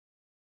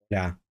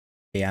Hola,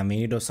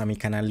 bienvenidos a mi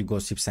canal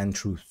Gossips and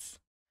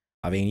Truths.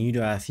 Ha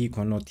venido así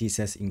con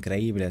noticias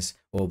increíbles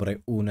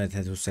sobre una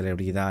de tus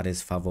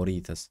celebridades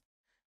favoritas.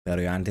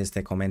 Pero antes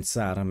de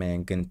comenzar, me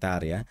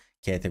encantaría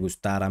que te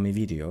gustara mi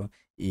video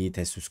y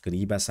te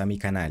suscribas a mi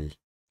canal.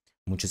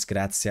 Muchas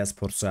gracias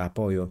por su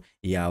apoyo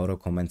y ahora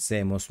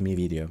comencemos mi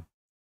video.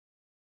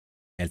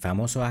 El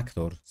famoso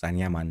actor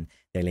Yaman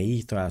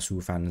deleitó a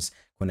sus fans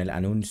con el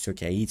anuncio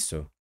que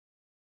hizo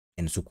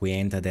en su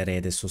cuenta de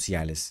redes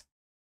sociales.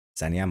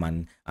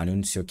 Yaman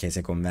anunció que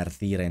se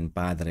convertirá en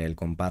padre. Él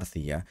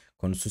compartía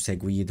con sus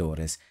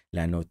seguidores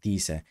la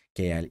noticia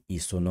que él y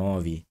su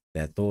novia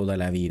de toda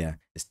la vida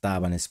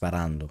estaban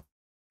esperando.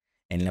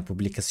 En la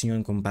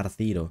publicación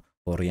compartida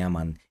por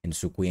Yaman en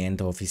su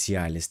cuenta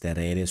oficial de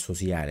redes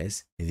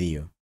sociales,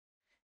 dijo: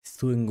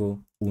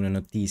 tengo una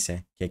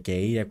noticia que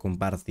ella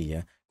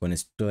compartía con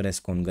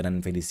ustedes con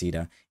gran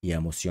felicidad y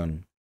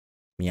emoción.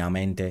 Mi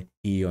mente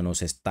y yo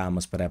nos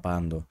estamos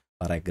preparando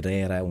para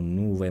agregar un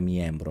nuevo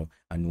miembro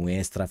a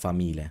nuestra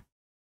familia.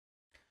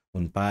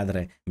 Un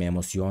padre me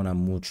emociona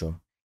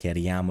mucho.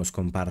 Queríamos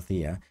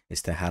compartir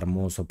este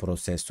hermoso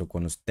proceso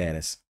con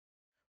ustedes.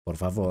 Por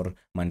favor,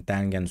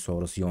 mantengan sus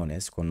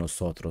oraciones con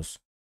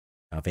nosotros.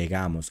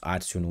 Navegamos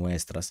hacia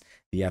nuestras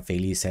días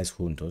felices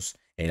juntos,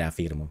 él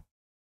afirmó.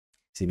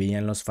 Si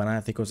bien los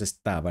fanáticos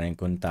estaban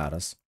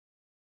encantados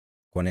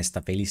con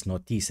esta feliz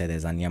noticia de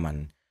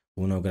Yaman,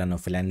 una gran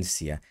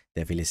afluencia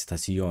de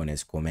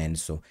felicitaciones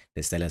comenzó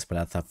desde las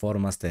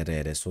plataformas de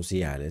redes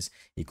sociales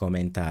y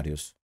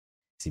comentarios.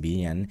 Si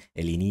bien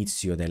el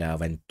inicio de la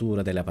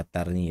aventura de la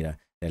paternidad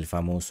del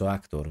famoso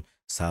actor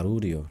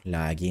saludió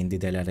la agenda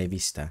de la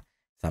revista,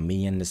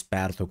 también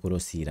despertó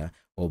curiosidad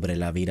sobre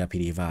la vida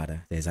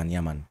privada de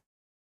Yaman.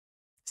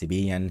 Si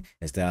bien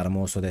este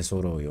hermoso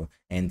desarrollo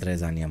entre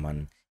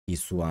Yaman y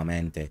su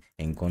amante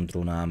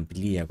encontró una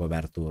amplia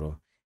cobertura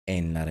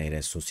en las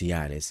redes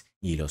sociales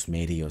y los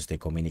medios de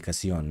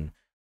comunicación,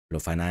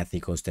 los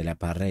fanáticos de la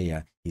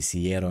pareja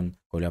hicieron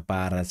cola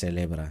para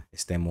celebrar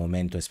este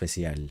momento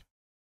especial.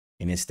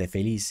 En este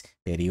feliz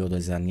periodo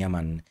de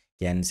Yaman,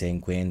 quien se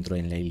encuentra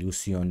en la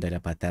ilusión de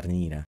la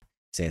paternidad,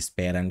 se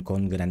esperan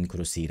con gran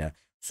curiosidad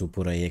sus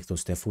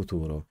proyectos de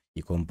futuro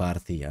y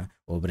compartir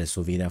sobre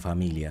su vida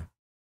familia.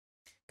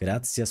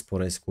 Gracias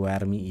por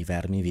escucharme y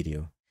ver mi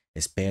video.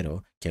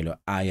 Espero que lo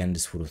hayan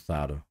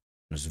disfrutado.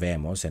 Nos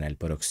vemos en el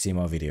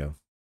próximo video.